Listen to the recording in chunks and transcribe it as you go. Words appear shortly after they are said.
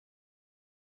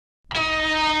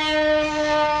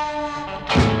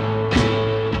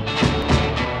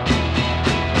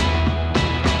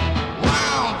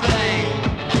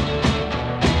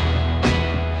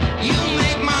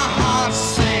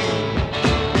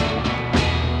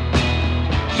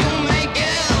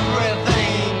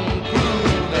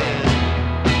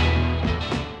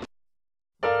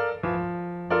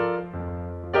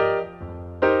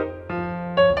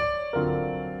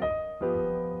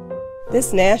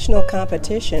This national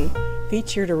competition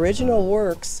featured original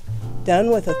works done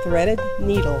with a threaded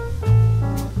needle.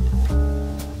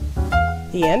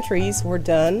 The entries were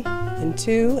done in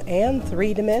 2 and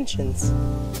 3 dimensions.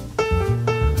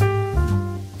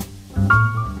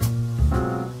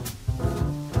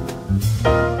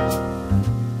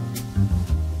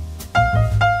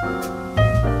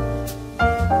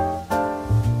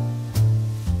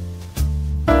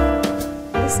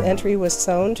 This entry was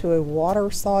sewn to a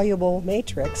water-soluble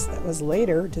matrix that was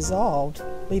later dissolved,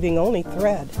 leaving only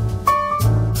thread.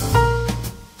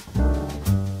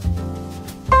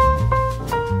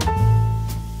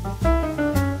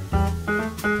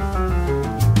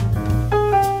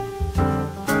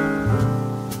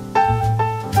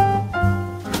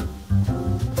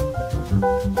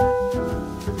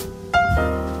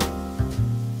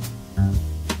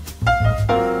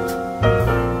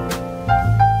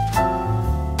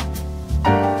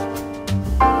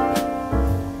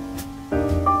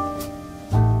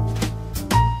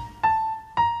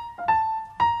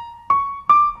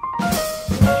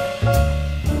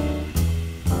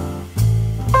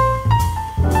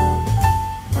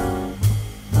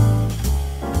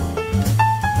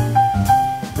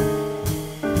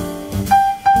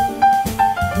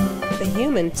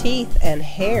 Human teeth and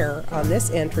hair on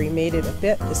this entry made it a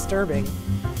bit disturbing.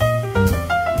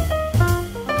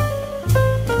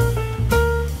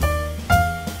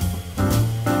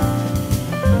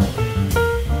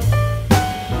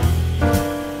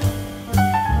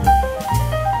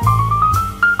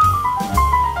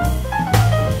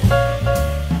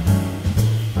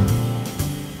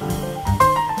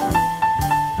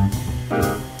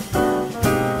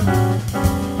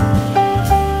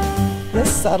 This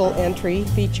subtle entry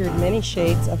featured many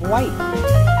shades of white.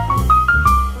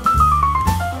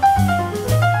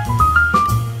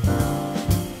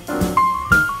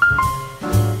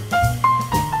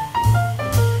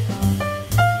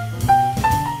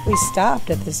 We stopped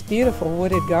at this beautiful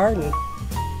wooded garden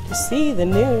to see the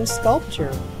new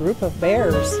sculpture, Group of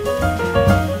Bears.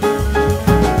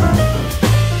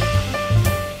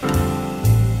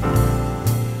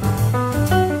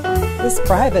 This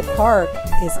private park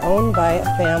is owned by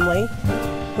a family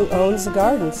who owns a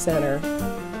garden center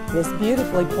and is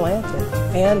beautifully planted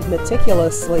and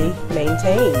meticulously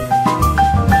maintained.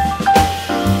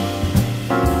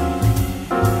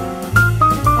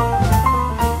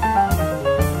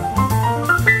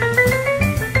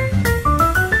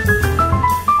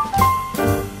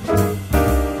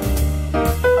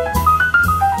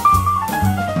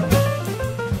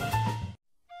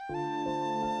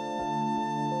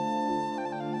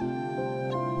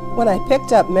 When I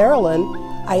picked up Marilyn,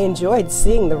 I enjoyed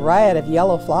seeing the riot of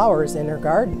yellow flowers in her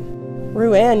garden.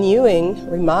 RuAnn Ewing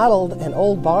remodeled an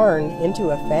old barn into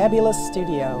a fabulous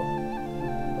studio.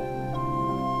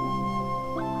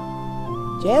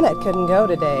 Janet couldn't go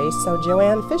today, so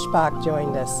Joanne Fishbach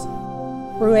joined us.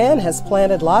 RuAnn has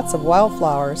planted lots of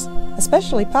wildflowers,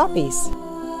 especially poppies.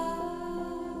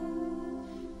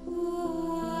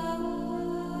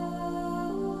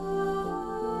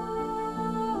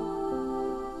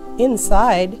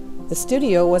 Inside, the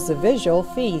studio was a visual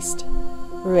feast.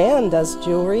 RuAnn does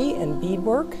jewelry and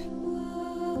beadwork.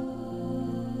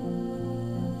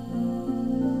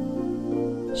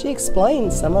 She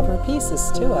explained some of her pieces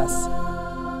to us.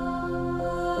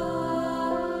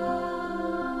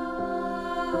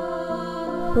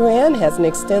 RuAnn has an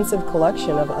extensive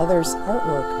collection of others'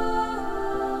 artwork,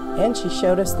 and she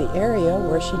showed us the area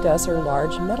where she does her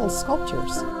large metal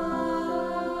sculptures.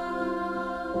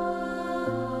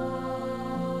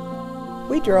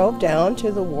 We drove down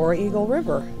to the War Eagle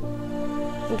River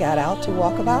and got out to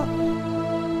walk about.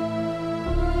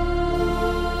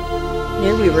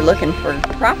 Knew we were looking for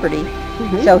property,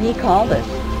 so he called us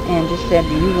and just said,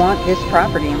 "Do you want this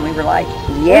property?" And we were like,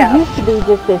 "Yeah." There used to be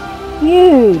just this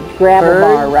huge gravel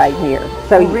bar right here,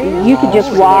 so you could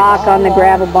just walk on the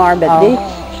gravel bar. But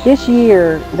this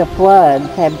year, the floods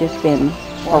have just been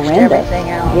horrendous. Everything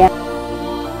out. Yeah.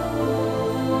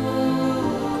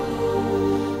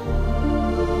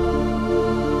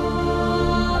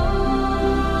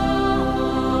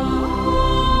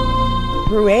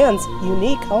 RuAnn's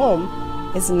unique home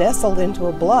is nestled into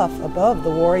a bluff above the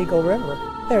War Eagle River.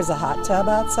 There's a hot tub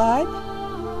outside,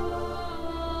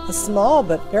 a small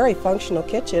but very functional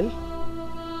kitchen,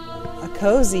 a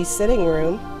cozy sitting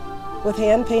room with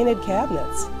hand-painted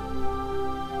cabinets,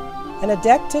 and a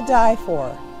deck to die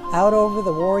for out over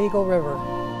the War Eagle River.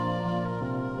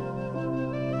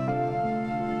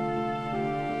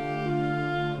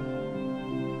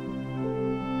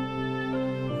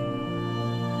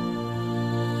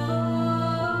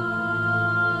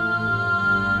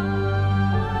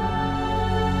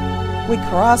 We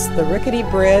crossed the rickety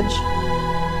bridge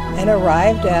and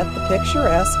arrived at the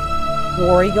picturesque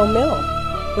War Eagle Mill,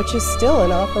 which is still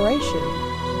in operation.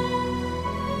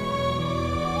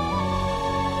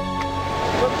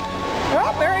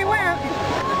 Oh, there he went. The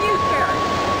view scared.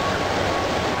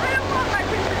 I don't want my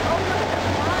picture. Oh, look at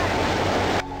the line.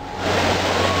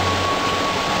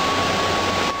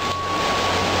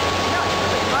 No, it's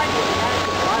really fun to have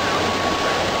the water on the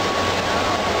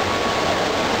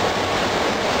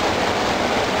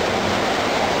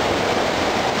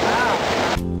Wow.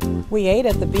 We ate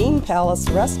at the Bean Palace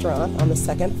restaurant on the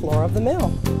second floor of the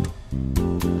mill.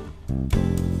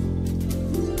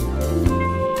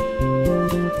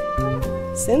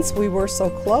 Since we were so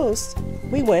close,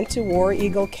 we went to War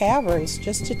Eagle Caverns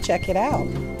just to check it out.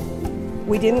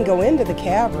 We didn't go into the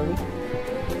cavern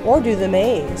or do the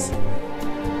maze,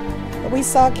 but we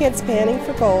saw kids panning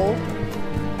for gold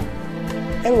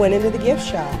and went into the gift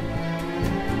shop.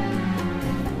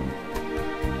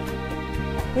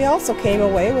 We also came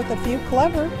away with a few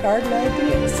clever garden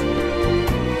ideas.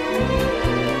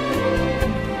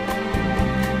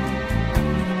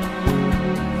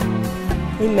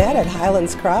 We met at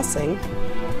Highlands Crossing,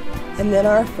 and then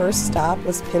our first stop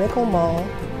was Pinnacle Mall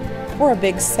for a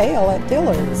big sale at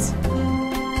Dillard's.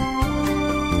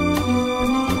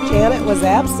 Janet was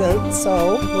absent,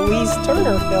 so Louise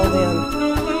Turner filled in.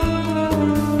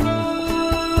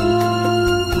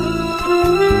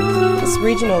 This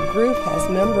regional group has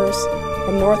members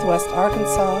from Northwest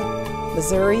Arkansas,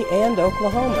 Missouri, and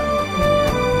Oklahoma.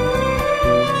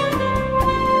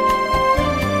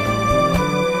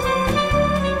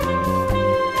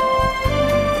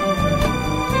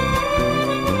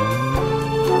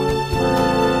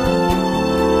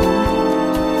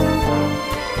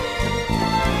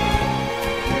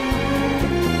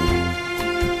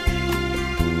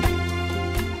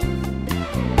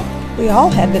 We all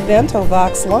had the bento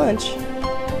box lunch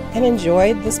and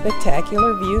enjoyed the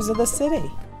spectacular views of the city.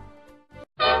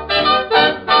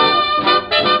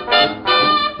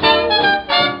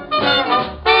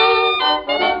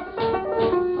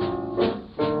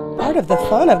 Part of the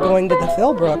fun of going to the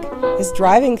Philbrook is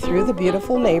driving through the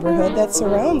beautiful neighborhood that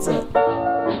surrounds it.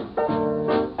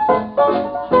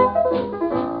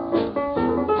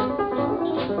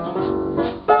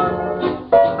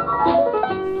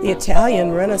 The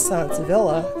Italian Renaissance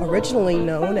villa, originally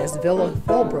known as Villa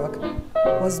Philbrook,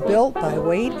 was built by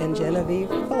Wade and Genevieve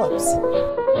Phillips.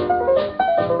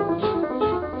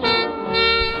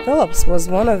 Phillips was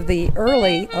one of the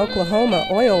early Oklahoma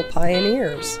oil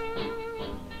pioneers.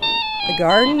 The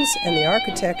gardens and the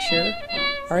architecture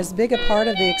are as big a part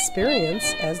of the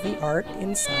experience as the art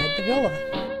inside the villa.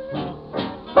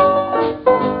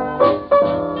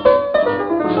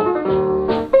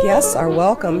 Guests are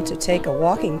welcome to take a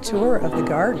walking tour of the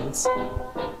gardens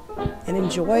and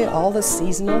enjoy all the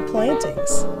seasonal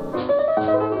plantings.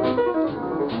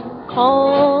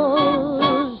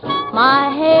 'Cause my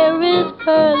hair is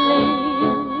curly,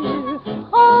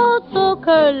 oh so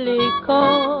curly,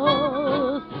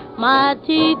 'cause my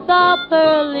teeth are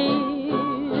pearly,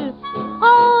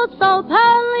 oh so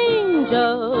pearly,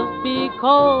 just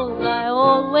because I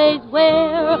always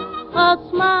wear a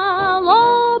smile,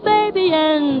 oh baby,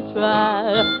 and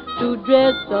try to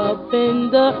dress up in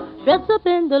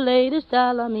the latest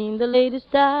style. I mean the latest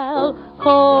style.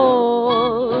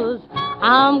 'Cause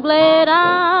I'm glad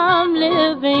I'm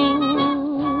living.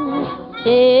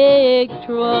 Take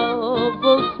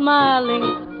trouble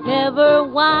smiling, never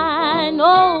whine,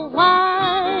 oh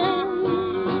whine.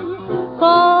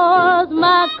 'Cause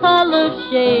my color's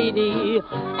shady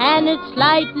and it's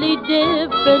slightly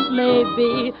different,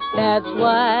 maybe that's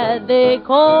why they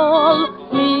call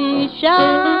me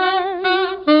Shine.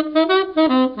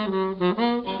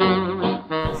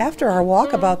 After our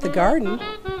walk about the garden,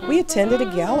 we attended a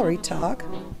gallery talk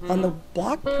on the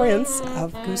block prints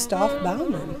of Gustav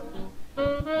Baumann.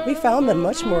 We found them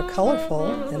much more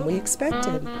colorful than we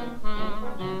expected.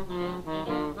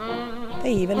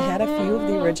 They even had a few of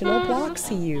the original blocks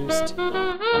he used.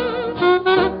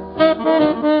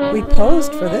 We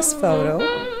posed for this photo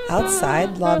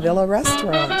outside La Villa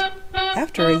restaurant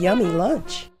after a yummy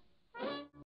lunch.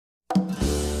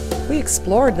 We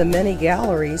explored the many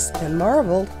galleries and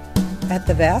marveled at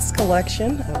the vast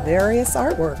collection of various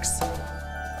artworks.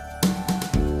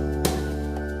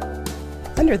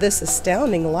 Under this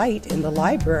astounding light in the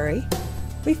library,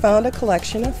 we found a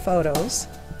collection of photos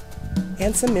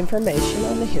and some information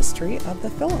on the history of the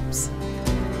Phillips.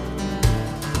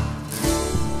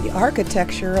 The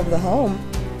architecture of the home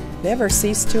never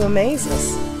ceased to amaze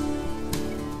us.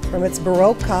 From its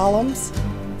Baroque columns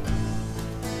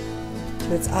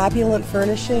to its opulent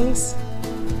furnishings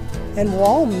and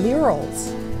wall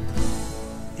murals.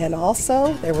 And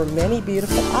also, there were many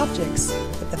beautiful objects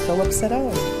that the Phillips had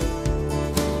owned.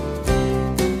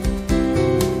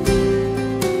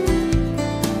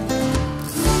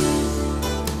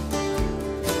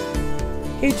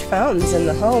 Huge fountains in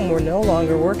the home were no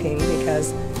longer working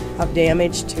because of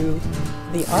damage to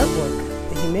the artwork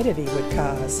the humidity would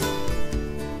cause.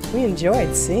 We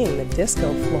enjoyed seeing the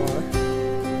disco floor.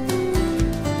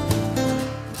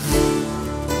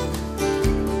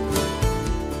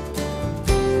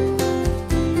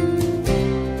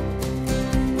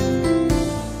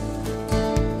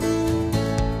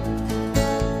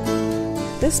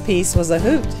 This piece was a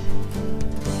hoot.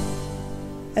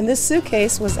 And this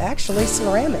suitcase was actually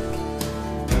ceramic.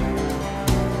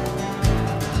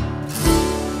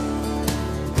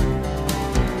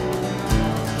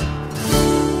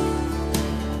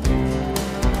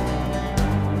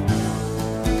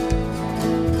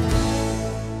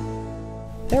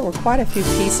 There were quite a few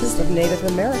pieces of Native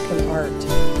American art.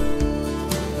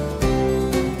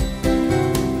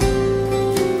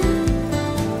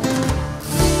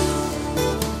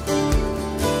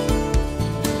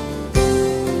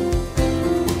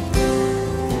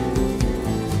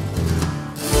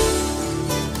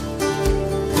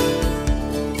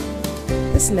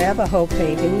 This Navajo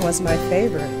painting was my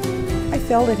favorite. I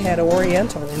felt it had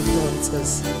Oriental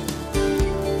influences.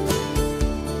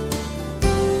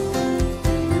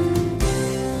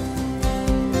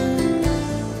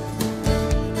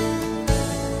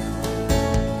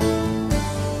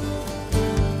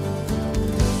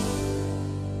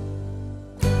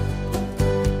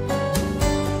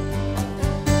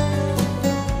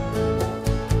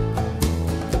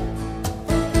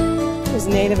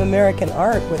 Native American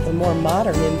art with a more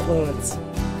modern influence.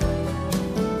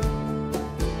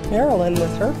 Marilyn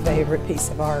with her favorite piece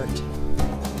of art.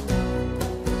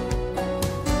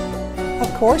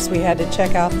 Of course, we had to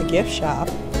check out the gift shop.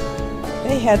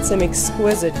 They had some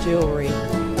exquisite jewelry.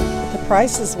 The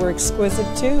prices were exquisite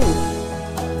too.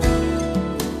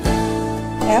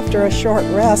 After a short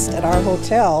rest at our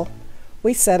hotel,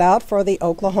 we set out for the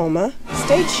Oklahoma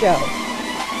stage show.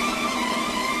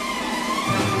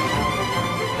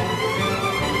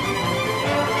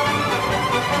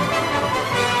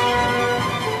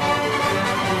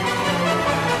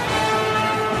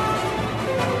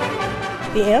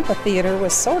 The amphitheater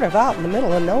was sort of out in the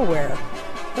middle of nowhere,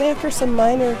 and after some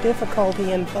minor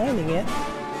difficulty in finding it,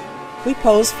 we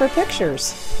posed for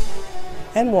pictures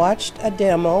and watched a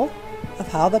demo of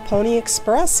how the Pony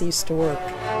Express used to work.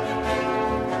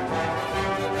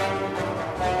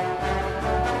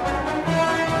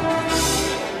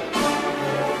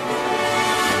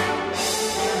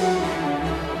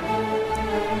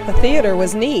 The theater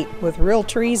was neat, with real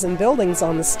trees and buildings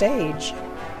on the stage.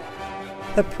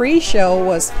 The pre-show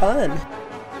was fun.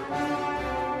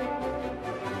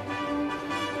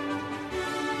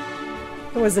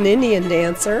 There was an Indian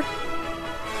dancer,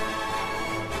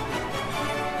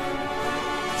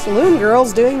 saloon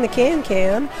girls doing the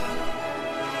can-can.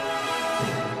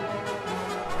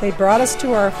 They brought us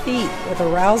to our feet with a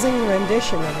rousing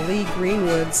rendition of Lee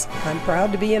Greenwood's "I'm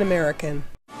Proud to Be an American."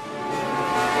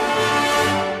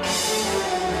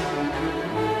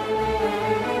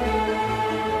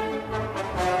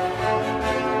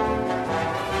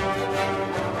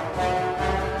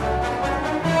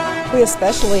 We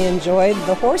especially enjoyed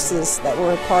the horses that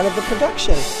were a part of the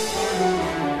production.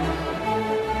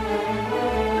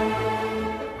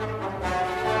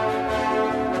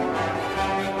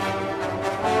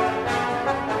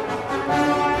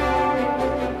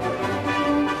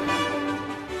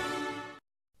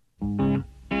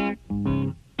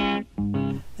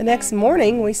 The next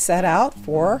morning, we set out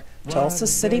for Tulsa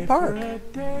City Park.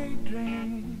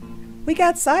 We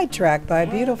got sidetracked by a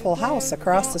beautiful house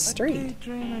across the street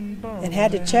and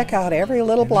had to check out every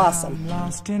little blossom.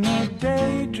 Lost in a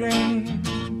daydream,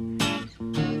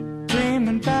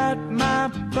 dreaming about my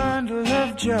bundle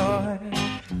of joy.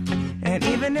 And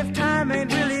even if time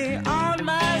ain't really on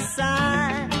my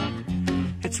side,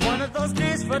 it's one of those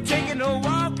days for taking a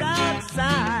walk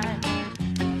outside.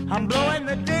 I'm blowing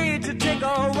the day to take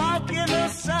a walk in the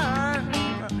sun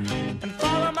and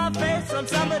follow my face on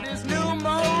somebody's new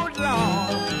mode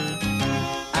lawn.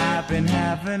 I've been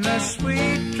having a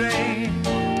sweet dream.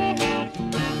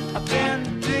 I've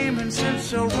been dreaming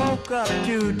since I woke up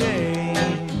today.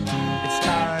 It's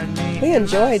tiring me. We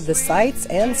enjoyed the sights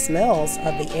and smells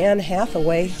of the Anne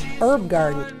Hathaway herb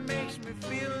garden.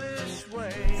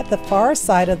 At the far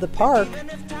side of the park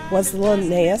was the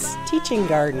Linnaeus Teaching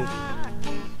Garden,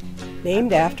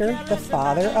 named after the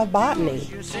father of botany.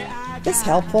 This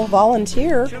helpful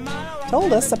volunteer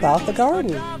told us about the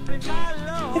garden.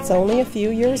 It's only a few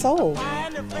years old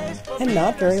and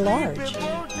not very large.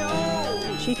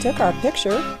 She took our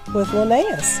picture with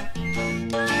Linnaeus.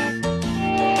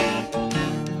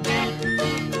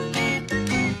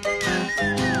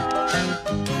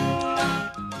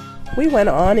 We went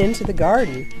on into the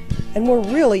garden and were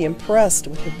really impressed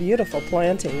with the beautiful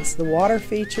plantings, the water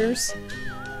features,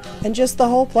 and just the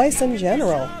whole place in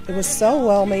general. It was so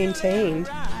well maintained,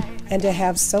 and to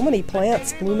have so many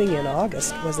plants blooming in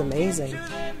August was amazing.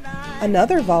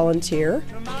 Another volunteer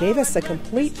gave us a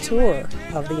complete tour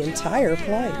of the entire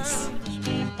place.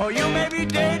 Oh, you may be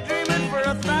daydreaming for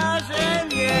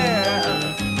 1,000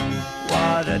 years.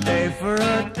 What a day for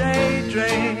a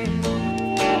daydream.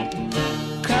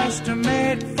 Custom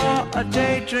made for a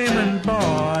daydreaming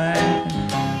boy.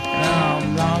 Now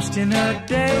I'm lost in a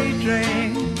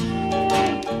daydream,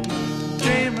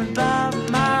 dreaming about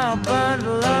my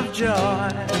bundle of joy.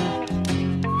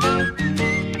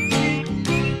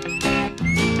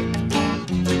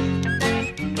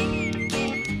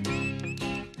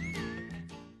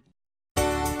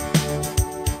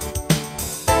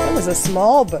 It was a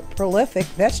small but prolific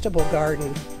vegetable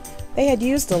garden. They had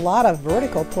used a lot of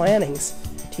vertical plantings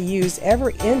to use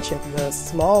every inch of the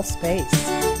small space.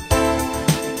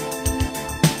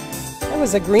 There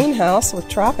was a greenhouse with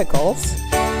tropicals.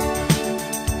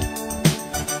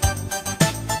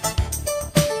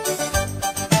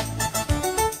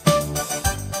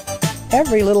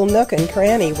 Every little nook and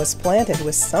cranny was planted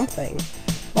with something,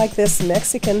 like this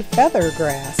Mexican feather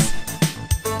grass.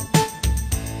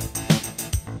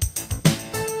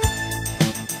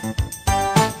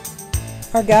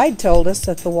 Our guide told us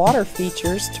that the water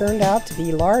features turned out to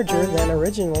be larger than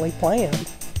originally planned,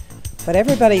 but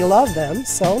everybody loved them,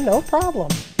 so no problem.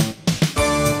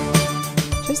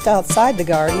 Just outside the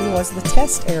garden was the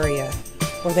test area,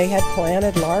 where they had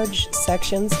planted large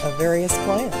sections of various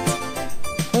plants.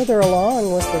 Further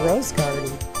along was the rose garden,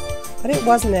 but it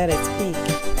wasn't at its peak.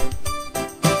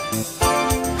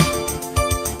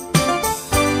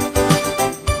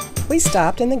 We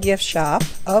stopped in the gift shop,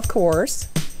 of course,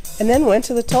 and then went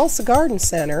to the Tulsa Garden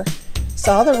Center,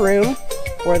 saw the room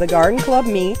where the garden club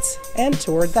meets, and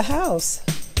toured the house.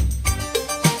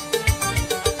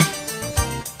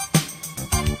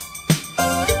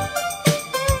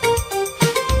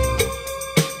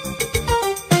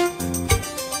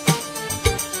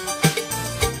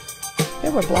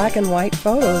 There were black and white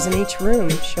photos in each room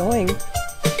showing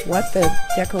what the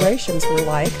decorations were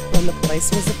like when the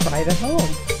place was a private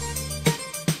home.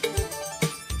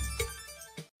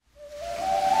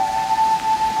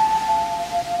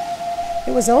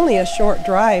 It was only a short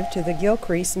drive to the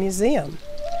Gilcrease Museum.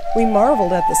 We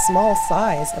marveled at the small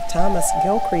size of Thomas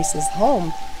Gilcrease's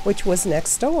home, which was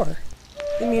next door.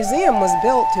 The museum was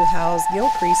built to house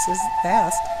Gilcrease's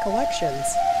vast collections.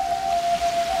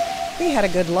 We had a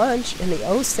good lunch in the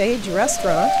Osage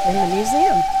restaurant in the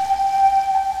museum.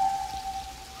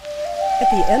 At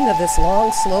the end of this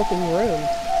long sloping room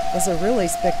was a really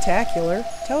spectacular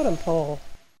totem pole.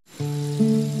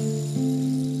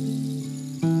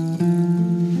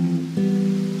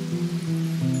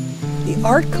 The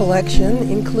art collection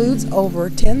includes over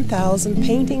 10,000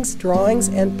 paintings, drawings,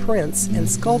 and prints and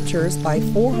sculptures by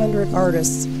 400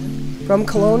 artists from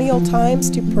colonial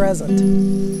times to present.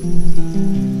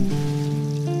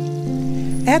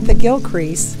 At the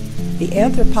Gilcrease, the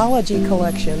anthropology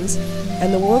collections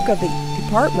and the work of the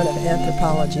Department of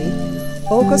Anthropology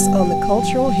focus on the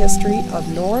cultural history of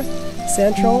North,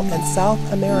 Central, and South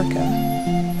America,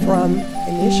 from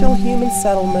initial human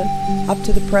settlement up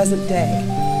to the present day.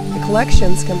 The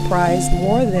collections comprise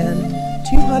more than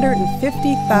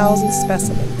 250,000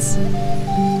 specimens.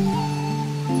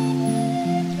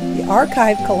 The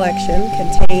archive collection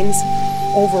contains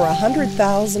over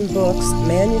 100,000 books,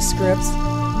 manuscripts,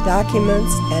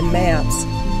 documents, and maps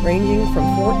ranging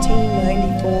from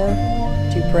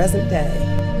 1494 to present day.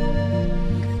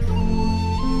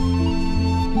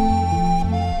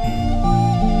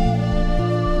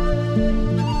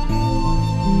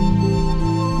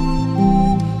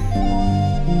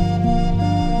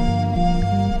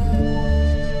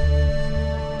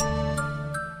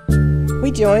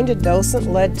 We joined a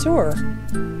docent-led tour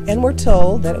and were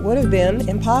told that it would have been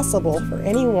impossible for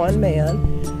any one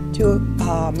man to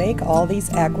make all these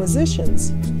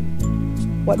acquisitions.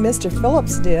 What Mr.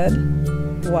 Phillips did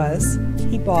was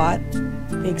he bought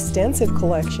the extensive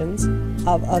collections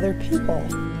of other people.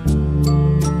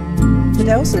 The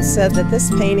docent said that this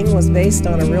painting was based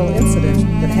on a real incident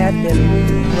that had been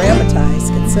dramatized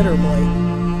considerably.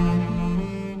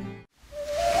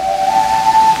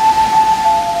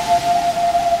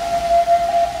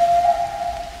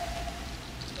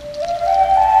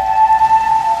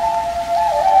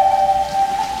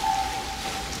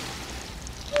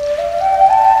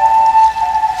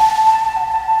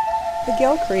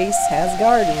 Gilcrease has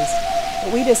gardens,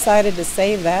 but we decided to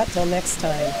save that till next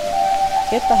time.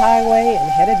 Hit the highway and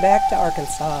headed back to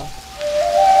Arkansas.